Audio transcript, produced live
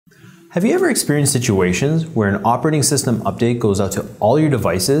Have you ever experienced situations where an operating system update goes out to all your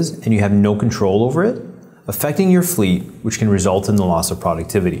devices and you have no control over it, affecting your fleet, which can result in the loss of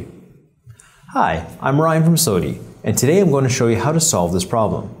productivity? Hi, I'm Ryan from SOTI, and today I'm going to show you how to solve this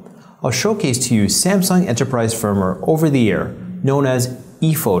problem. I'll showcase to you Samsung Enterprise Firmware over the air, known as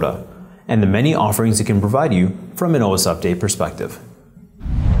E-FOTA, and the many offerings it can provide you from an OS update perspective.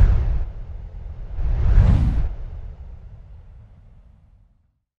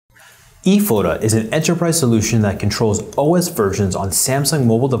 E-FOTA is an enterprise solution that controls OS versions on Samsung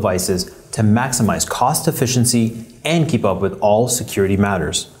mobile devices to maximize cost efficiency and keep up with all security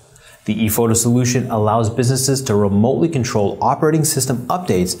matters. The E-FOTA solution allows businesses to remotely control operating system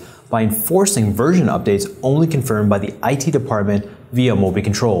updates by enforcing version updates only confirmed by the IT department via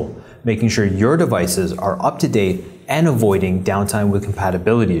MobiControl, making sure your devices are up to date and avoiding downtime with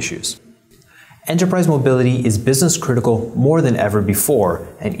compatibility issues. Enterprise mobility is business critical more than ever before,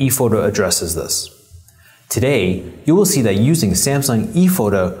 and E-FOTA addresses this. Today, you will see that using Samsung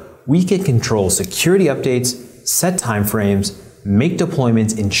E-FOTA, we can control security updates, set timeframes, make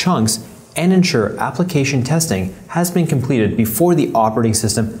deployments in chunks, and ensure application testing has been completed before the operating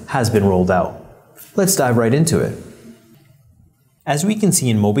system has been rolled out. Let's dive right into it. As we can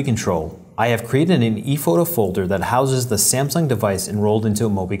see in MobiControl, I have created an E-FOTA folder that houses the Samsung device enrolled into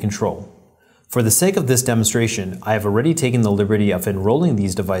MobiControl. For the sake of this demonstration, I have already taken the liberty of enrolling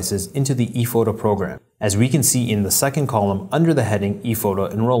these devices into the E-FOTA program, as we can see in the second column under the heading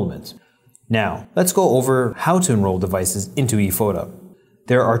E-FOTA Enrollment. Now, let's go over how to enroll devices into E-FOTA.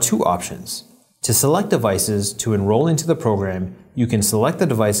 There are two options. To select devices to enroll into the program, you can select the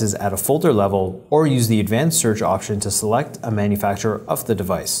devices at a folder level or use the advanced search option to select a manufacturer of the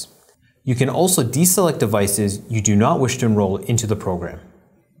device. You can also deselect devices you do not wish to enroll into the program.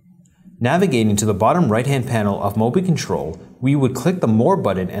 Navigating to the bottom right-hand panel of MobiControl, we would click the More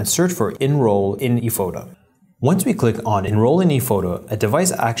button and search for Enroll in E-FOTA. Once we click on Enroll in E-FOTA, a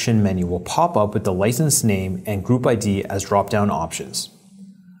device action menu will pop up with the license name and group ID as drop-down options.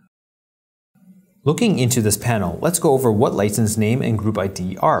 Looking into this panel, let's go over what license name and group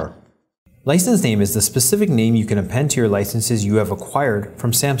ID are. License name is the specific name you can append to your licenses you have acquired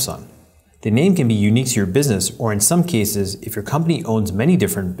from Samsung. The name can be unique to your business, or in some cases, if your company owns many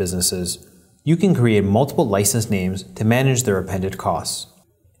different businesses, you can create multiple license names to manage their appended costs.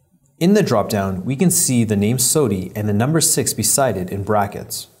 In the dropdown, we can see the name SOTI and the number 6 beside it in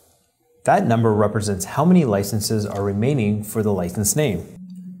brackets. That number represents how many licenses are remaining for the license name.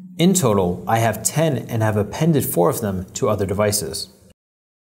 In total, I have 10 and have appended 4 of them to other devices.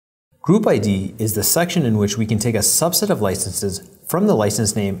 Group ID is the section in which we can take a subset of licenses from the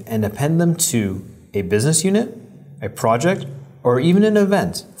license name and append them to a business unit, a project, or even an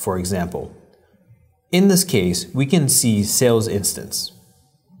event, for example. In this case, we can see sales instance.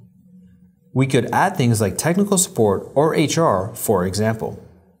 We could add things like technical support or HR, for example.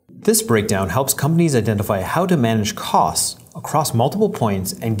 This breakdown helps companies identify how to manage costs across multiple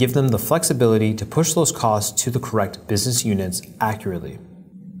points and give them the flexibility to push those costs to the correct business units accurately.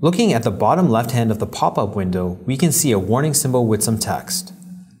 Looking at the bottom left hand of the pop-up window, we can see a warning symbol with some text.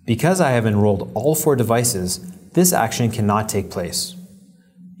 Because I have enrolled all 4 devices, this action cannot take place.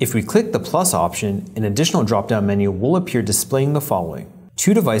 If we click the plus option, an additional drop-down menu will appear displaying the following.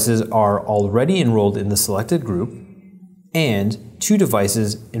 2 devices are already enrolled in the selected group, and 2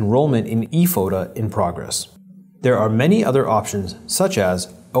 devices enrollment in E-FOTA in progress. There are many other options, such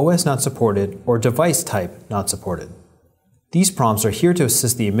as OS not supported or device type not supported. These prompts are here to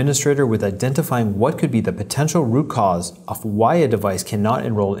assist the administrator with identifying what could be the potential root cause of why a device cannot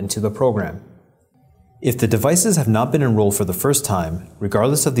enroll into the program. If the devices have not been enrolled for the first time,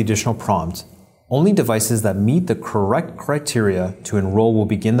 regardless of the additional prompt, only devices that meet the correct criteria to enroll will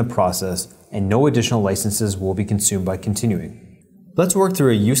begin the process, and no additional licenses will be consumed by continuing. Let's work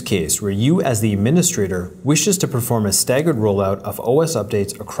through a use case where you, as the administrator, wishes to perform a staggered rollout of OS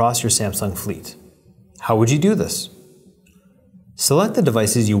updates across your Samsung fleet. How would you do this? Select the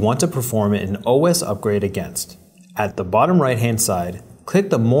devices you want to perform an OS upgrade against. At the bottom right-hand side, click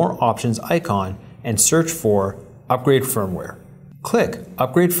the More Options icon and search for Upgrade Firmware. Click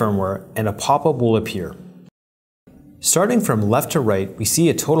Upgrade Firmware and a pop-up will appear. Starting from left to right, we see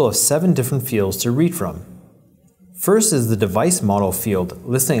a total of 7 different fields to read from. First is the device model field,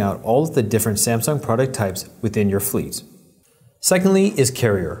 listing out all of the different Samsung product types within your fleet. Secondly is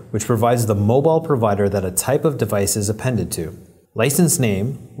carrier, which provides the mobile provider that a type of device is appended to. License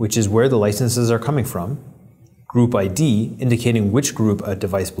name, which is where the licenses are coming from. Group ID, indicating which group a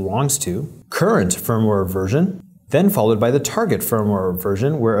device belongs to. Current firmware version, then followed by the target firmware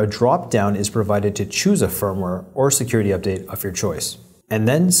version, where a drop-down is provided to choose a firmware or security update of your choice. and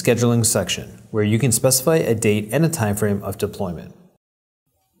then Scheduling section, where you can specify a date and a time frame of deployment.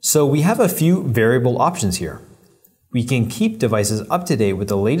 So we have a few variable options here. We can keep devices up to date with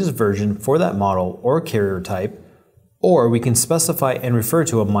the latest version for that model or carrier type, or we can specify and refer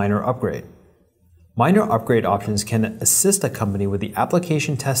to a minor upgrade. Minor upgrade options can assist a company with the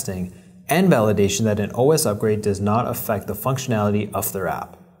application testing and validation that an OS upgrade does not affect the functionality of their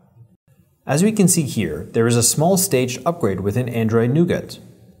app. As we can see here, there is a small staged upgrade within Android Nougat.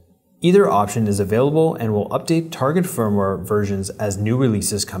 Either option is available and will update target firmware versions as new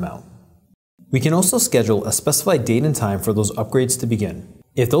releases come out. We can also schedule a specified date and time for those upgrades to begin.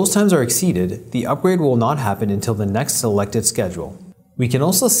 If those times are exceeded, the upgrade will not happen until the next selected schedule. We can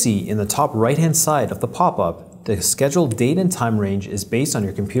also see in the top right-hand side of the pop-up, the scheduled date and time range is based on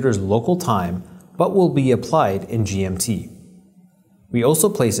your computer's local time, but will be applied in GMT. We also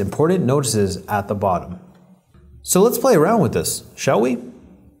place important notices at the bottom. So let's play around with this, shall we?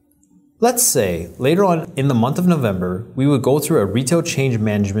 Let's say later on in the month of November, we would go through a retail change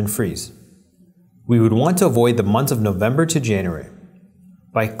management freeze. We would want to avoid the months of November to January.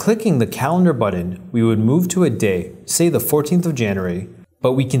 By clicking the calendar button, we would move to a day, say the 14th of January,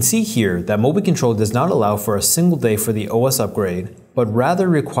 but we can see here that MobiControl does not allow for a single day for the OS upgrade, but rather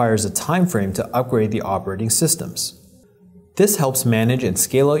requires a time frame to upgrade the operating systems. This helps manage and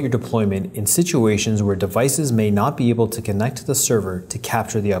scale out your deployment in situations where devices may not be able to connect to the server to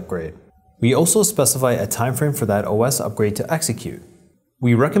capture the upgrade. We also specify a time frame for that OS upgrade to execute.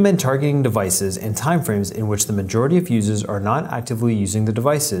 We recommend targeting devices and timeframes in which the majority of users are not actively using the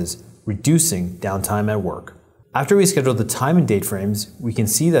devices, reducing downtime at work. After we schedule the time and date frames, we can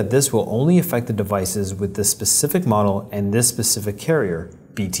see that this will only affect the devices with this specific model and this specific carrier,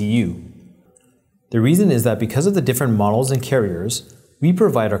 BTU. The reason is that because of the different models and carriers, we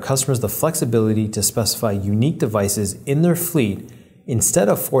provide our customers the flexibility to specify unique devices in their fleet instead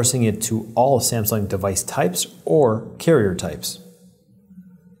of forcing it to all Samsung device types or carrier types.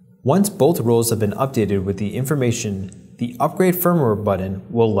 Once both rows have been updated with the information, the Upgrade Firmware button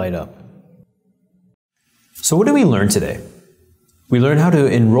will light up. So what did we learn today? We learned how to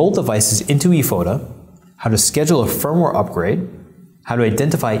enroll devices into EFOTA, how to schedule a firmware upgrade, how to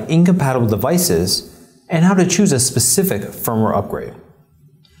identify incompatible devices, and how to choose a specific firmware upgrade.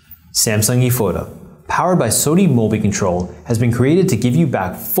 Samsung EFOTA, powered by SOTI MobiControl, has been created to give you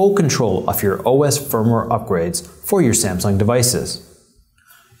back full control of your OS firmware upgrades for your Samsung devices.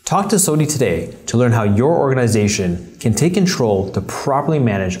 Talk to SOTI today to learn how your organization can take control to properly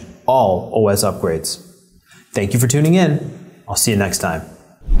manage all OS upgrades. Thank you for tuning in. I'll see you next time.